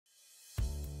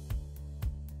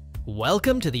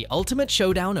Welcome to the ultimate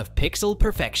showdown of pixel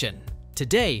perfection.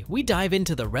 Today, we dive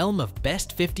into the realm of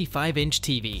best 55-inch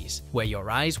TVs, where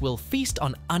your eyes will feast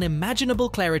on unimaginable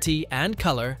clarity and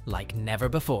color like never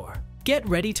before. Get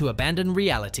ready to abandon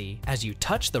reality as you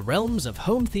touch the realms of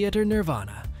home theater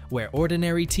nirvana, where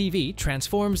ordinary TV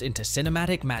transforms into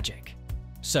cinematic magic.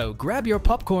 So grab your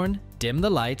popcorn, dim the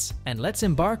lights, and let's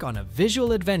embark on a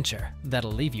visual adventure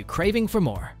that'll leave you craving for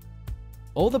more.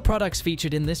 All the products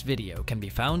featured in this video can be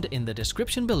found in the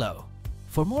description below.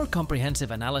 For more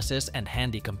comprehensive analysis and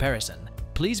handy comparison,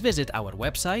 please visit our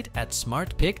website at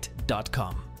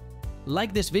smartpicked.com.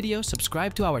 Like this video,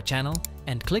 subscribe to our channel,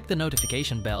 and click the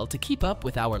notification bell to keep up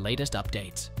with our latest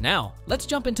updates. Now, let's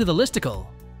jump into the listicle.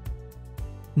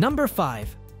 Number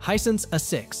 5. Hisense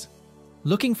A6.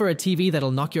 Looking for a TV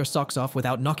that'll knock your socks off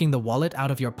without knocking the wallet out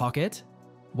of your pocket?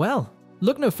 Well,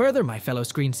 look no further, my fellow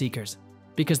screen seekers,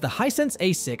 because the Hisense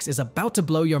A6 is about to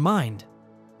blow your mind.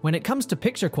 When it comes to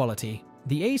picture quality,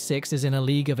 the A6 is in a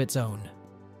league of its own.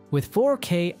 With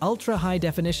 4K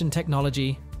ultra-high-definition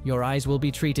technology, your eyes will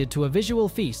be treated to a visual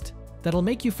feast that'll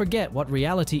make you forget what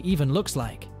reality even looks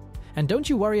like. And don't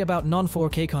you worry about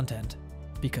non-4K content,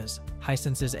 because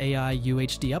Hisense's AI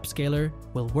UHD upscaler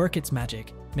will work its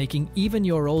magic, making even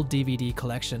your old DVD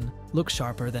collection look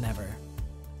sharper than ever.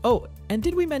 Oh, and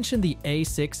did we mention the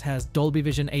A6 has Dolby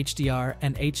Vision HDR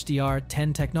and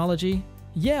HDR10 technology?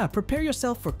 Yeah, prepare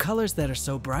yourself for colors that are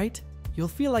so bright, you'll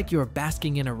feel like you're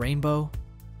basking in a rainbow.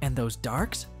 And those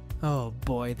darks? Oh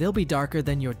boy, they'll be darker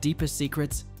than your deepest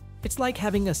secrets. It's like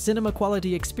having a cinema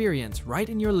quality experience right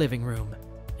in your living room.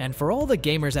 And for all the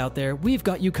gamers out there, we've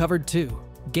got you covered too.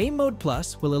 Game Mode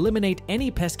Plus will eliminate any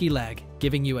pesky lag,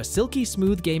 giving you a silky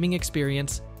smooth gaming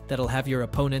experience that'll have your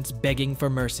opponents begging for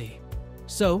mercy.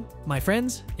 So, my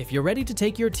friends, if you're ready to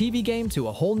take your TV game to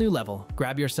a whole new level,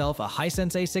 grab yourself a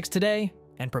Hisense A6 today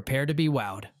and prepare to be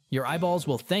wowed. Your eyeballs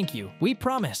will thank you, we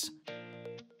promise.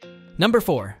 Number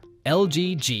 4.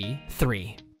 LG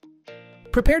G3.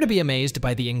 Prepare to be amazed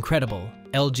by the incredible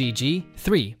LG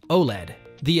G3 OLED,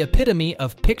 the epitome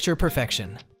of picture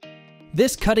perfection.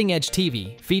 This cutting-edge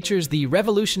TV features the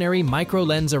revolutionary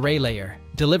micro-lens array layer,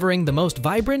 delivering the most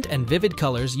vibrant and vivid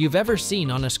colors you've ever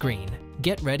seen on a screen.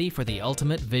 Get ready for the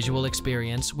ultimate visual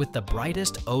experience with the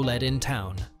brightest OLED in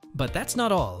town. But that's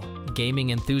not all. Gaming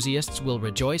enthusiasts will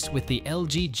rejoice with the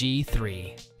LG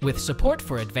G3. With support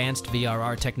for advanced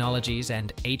VRR technologies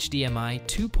and HDMI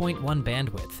 2.1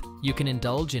 bandwidth, you can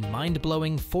indulge in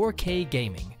mind-blowing 4K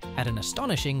gaming at an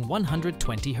astonishing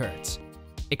 120 Hz.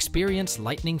 Experience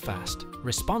lightning-fast,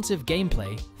 responsive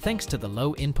gameplay thanks to the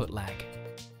low input lag.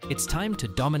 It's time to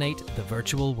dominate the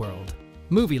virtual world.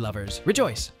 Movie lovers,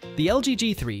 rejoice! The LG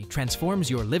G3 transforms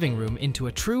your living room into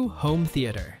a true home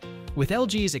theater. With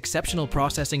LG's exceptional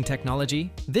processing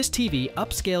technology, this TV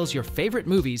upscales your favorite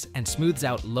movies and smooths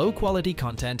out low-quality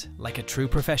content like a true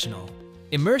professional.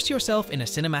 Immerse yourself in a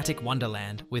cinematic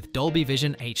wonderland with Dolby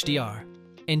Vision HDR,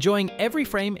 enjoying every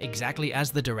frame exactly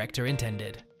as the director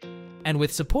intended. And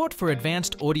with support for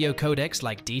advanced audio codecs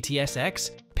like DTS:X,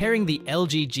 pairing the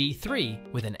LG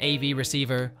G3 with an AV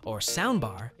receiver or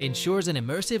soundbar ensures an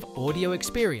immersive audio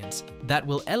experience that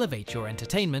will elevate your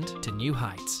entertainment to new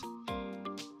heights.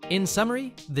 In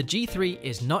summary, the G3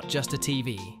 is not just a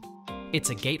TV. It's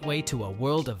a gateway to a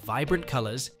world of vibrant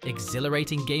colors,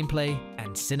 exhilarating gameplay,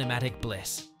 and cinematic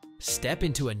bliss. Step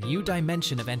into a new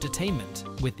dimension of entertainment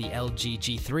with the LG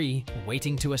G3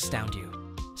 waiting to astound you.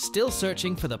 Still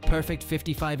searching for the perfect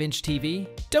 55-inch TV?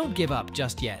 Don't give up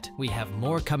just yet, we have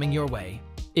more coming your way.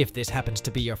 If this happens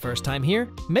to be your first time here,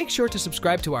 make sure to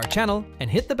subscribe to our channel and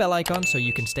hit the bell icon so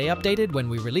you can stay updated when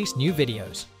we release new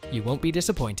videos. You won't be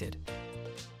disappointed.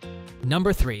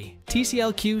 Number 3.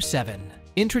 TCL Q7.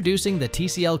 Introducing the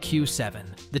TCL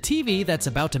Q7, the TV that's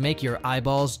about to make your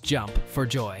eyeballs jump for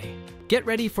joy. Get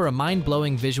ready for a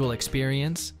mind-blowing visual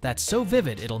experience that's so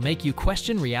vivid it'll make you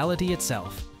question reality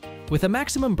itself. With a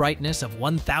maximum brightness of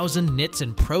 1000 nits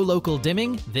and pro-local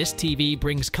dimming, this TV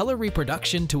brings color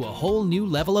reproduction to a whole new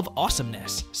level of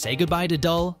awesomeness. Say goodbye to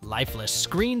dull, lifeless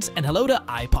screens and hello to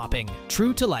eye-popping,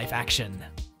 true-to-life action.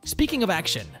 Speaking of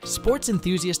action, sports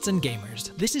enthusiasts and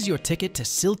gamers, this is your ticket to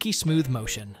silky smooth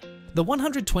motion. The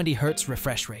 120 Hz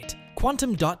refresh rate,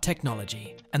 quantum dot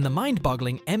technology, and the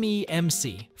mind-boggling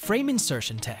MEMC frame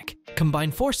insertion tech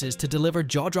combine forces to deliver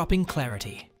jaw-dropping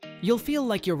clarity. You'll feel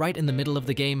like you're right in the middle of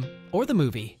the game or the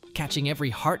movie, catching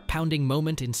every heart-pounding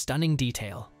moment in stunning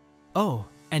detail. Oh,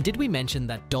 and did we mention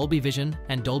that Dolby Vision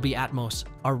and Dolby Atmos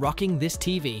are rocking this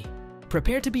TV?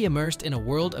 Prepare to be immersed in a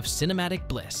world of cinematic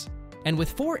bliss. And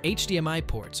with 4 HDMI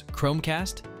ports,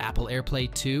 Chromecast, Apple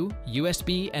AirPlay 2,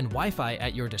 USB, and Wi-Fi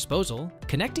at your disposal,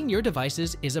 connecting your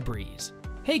devices is a breeze.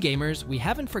 Hey gamers, we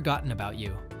haven't forgotten about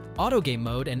you. Auto Game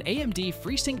Mode and AMD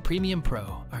FreeSync Premium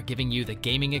Pro are giving you the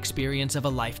gaming experience of a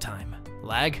lifetime.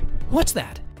 Lag? What's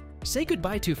that? Say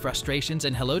goodbye to frustrations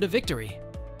and hello to victory.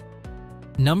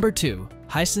 Number 2.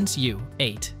 Hisense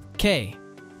U8K.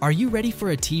 Are you ready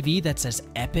for a TV that's as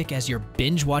epic as your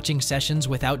binge-watching sessions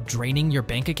without draining your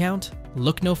bank account?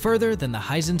 Look no further than the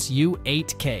Hisense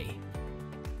U8K.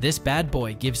 This bad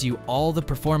boy gives you all the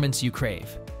performance you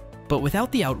crave, but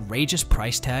without the outrageous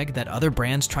price tag that other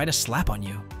brands try to slap on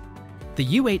you. The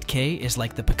U8K is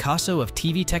like the Picasso of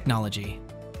TV technology,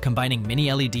 combining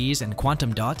mini LEDs and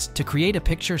quantum dots to create a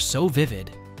picture so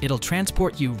vivid, it'll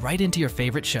transport you right into your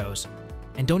favorite shows.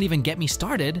 And don't even get me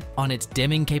started on its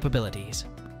dimming capabilities.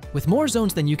 With more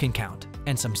zones than you can count,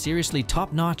 and some seriously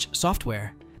top-notch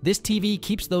software, this TV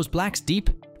keeps those blacks deep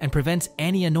and prevents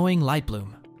any annoying light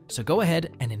bloom. So go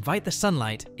ahead and invite the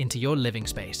sunlight into your living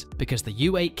space, because the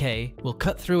U8K will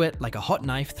cut through it like a hot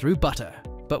knife through butter.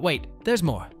 But wait, there's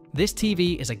more. This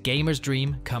TV is a gamer's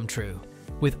dream come true.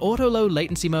 With auto low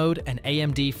latency mode and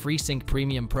AMD FreeSync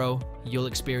Premium Pro, you'll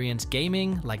experience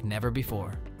gaming like never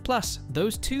before. Plus,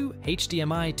 those two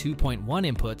HDMI 2.1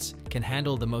 inputs can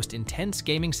handle the most intense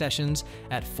gaming sessions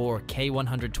at 4K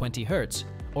 120Hz,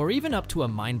 or even up to a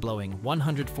mind-blowing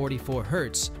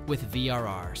 144Hz with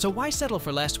VRR. So why settle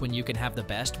for less when you can have the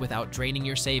best without draining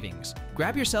your savings?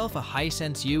 Grab yourself a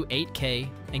Hisense U8K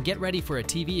and get ready for a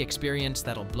TV experience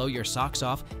that'll blow your socks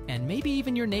off and maybe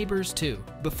even your neighbors too.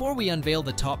 Before we unveil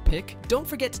the top pick, don't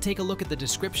forget to take a look at the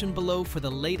description below for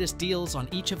the latest deals on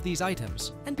each of these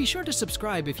items. And be sure to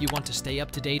subscribe if you want to stay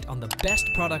up to date on the best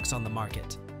products on the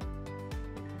market.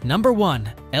 Number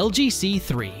 1. LG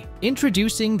C3.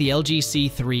 Introducing the LG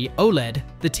C3 OLED,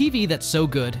 the TV that's so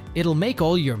good, it'll make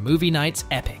all your movie nights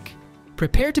epic.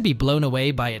 Prepare to be blown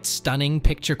away by its stunning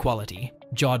picture quality,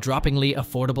 jaw-droppingly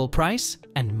affordable price,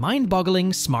 and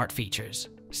mind-boggling smart features.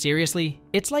 Seriously,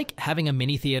 it's like having a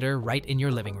mini theater right in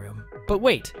your living room. But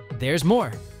wait, there's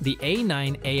more. The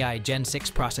A9 AI Gen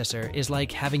 6 processor is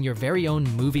like having your very own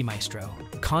movie maestro,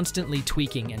 constantly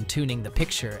tweaking and tuning the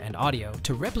picture and audio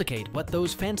to replicate what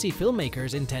those fancy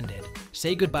filmmakers intended.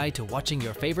 Say goodbye to watching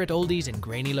your favorite oldies in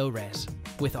grainy low res.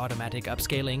 With automatic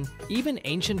upscaling, even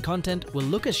ancient content will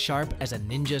look as sharp as a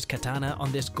ninja's katana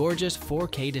on this gorgeous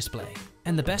 4K display.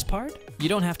 And the best part? You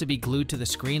don't have to be glued to the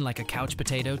screen like a couch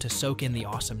potato to soak in the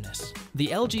awesomeness. The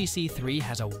LG C3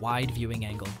 has a wide viewing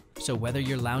angle, so whether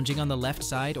you're lounging on the left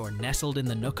side or nestled in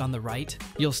the nook on the right,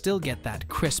 you'll still get that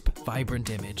crisp,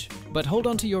 vibrant image. But hold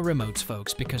on to your remotes,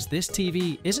 folks, because this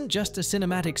TV isn't just a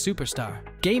cinematic superstar.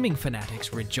 Gaming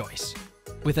fanatics rejoice.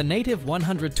 With a native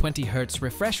 120Hz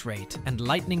refresh rate and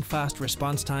lightning-fast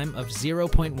response time of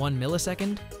 0.1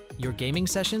 millisecond, your gaming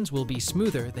sessions will be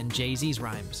smoother than Jay-Z's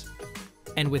rhymes.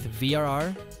 And with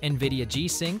VRR, NVIDIA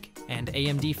G-Sync, and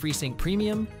AMD FreeSync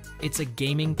Premium, it's a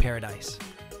gaming paradise.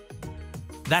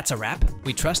 That's a wrap.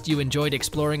 We trust you enjoyed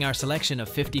exploring our selection of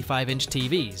 55-inch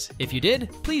TVs. If you did,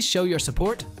 please show your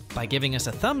support by giving us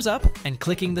a thumbs up and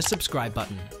clicking the subscribe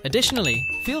button. Additionally,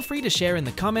 feel free to share in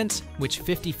the comments which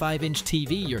 55-inch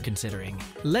TV you're considering.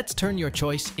 Let's turn your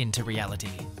choice into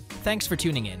reality. Thanks for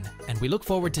tuning in, and we look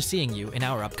forward to seeing you in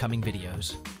our upcoming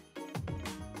videos.